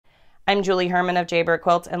I'm Julie Herman of Jaybird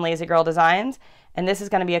Quilts and Lazy Girl Designs, and this is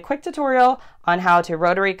going to be a quick tutorial on how to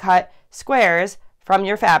rotary cut squares from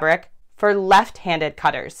your fabric for left-handed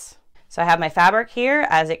cutters. So I have my fabric here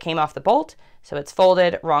as it came off the bolt, so it's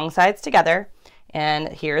folded wrong sides together, and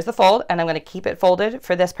here's the fold, and I'm going to keep it folded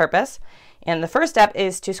for this purpose. And the first step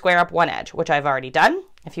is to square up one edge, which I've already done.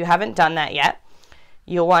 If you haven't done that yet,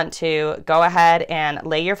 you'll want to go ahead and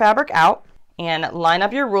lay your fabric out and line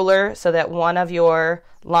up your ruler so that one of your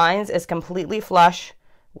lines is completely flush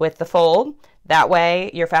with the fold. That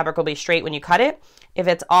way your fabric will be straight when you cut it. If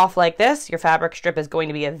it's off like this, your fabric strip is going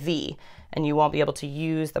to be a V and you won't be able to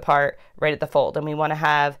use the part right at the fold. And we want to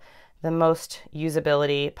have the most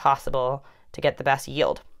usability possible to get the best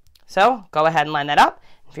yield. So go ahead and line that up.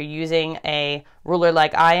 If you're using a ruler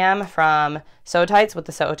like I am from Sew Tights with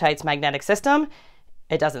the Sew Tights magnetic system,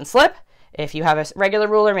 it doesn't slip. If you have a regular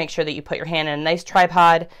ruler, make sure that you put your hand in a nice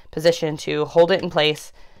tripod position to hold it in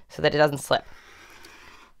place so that it doesn't slip.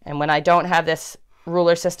 And when I don't have this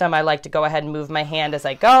ruler system, I like to go ahead and move my hand as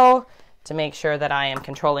I go to make sure that I am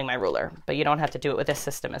controlling my ruler, but you don't have to do it with this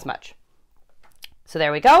system as much. So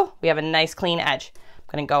there we go. We have a nice clean edge. I'm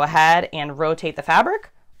going to go ahead and rotate the fabric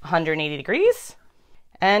 180 degrees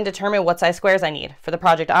and determine what size squares I need. For the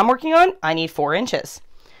project I'm working on, I need 4 inches.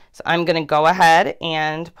 So I'm going to go ahead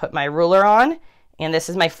and put my ruler on, and this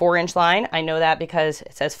is my 4-inch line. I know that because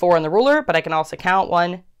it says 4 on the ruler, but I can also count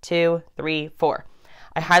 1, 2, 3, 4.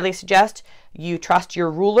 I highly suggest you trust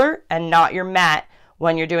your ruler and not your mat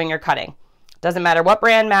when you're doing your cutting. Doesn't matter what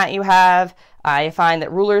brand mat you have. I find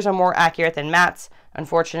that rulers are more accurate than mats.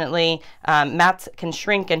 Unfortunately, mats can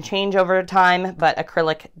shrink and change over time, but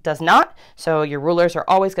acrylic does not. So your rulers are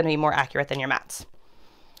always going to be more accurate than your mats.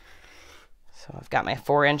 So I've got my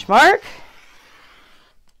 4-inch mark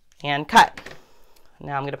and cut.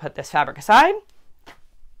 Now I'm going to put this fabric aside.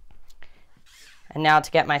 And now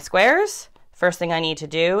to get my squares, first thing I need to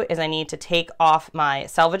do is I need to take off my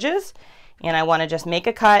selvages, and I want to just make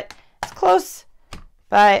a cut as close,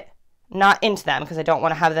 but not into them because I don't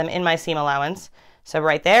want to have them in my seam allowance. So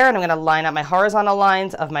right there, and I'm going to line up my horizontal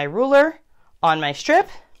lines of my ruler on my strip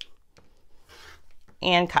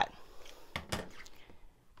and cut.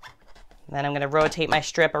 Then I'm going to rotate my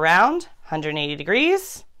strip around 180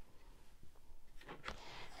 degrees.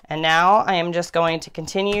 And now I am just going to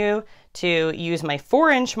continue to use my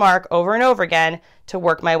 4-inch mark over and over again to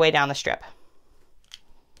work my way down the strip.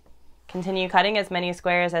 Continue cutting as many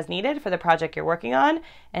squares as needed for the project you're working on,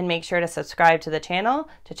 and make sure to subscribe to the channel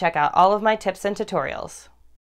to check out all of my tips and tutorials.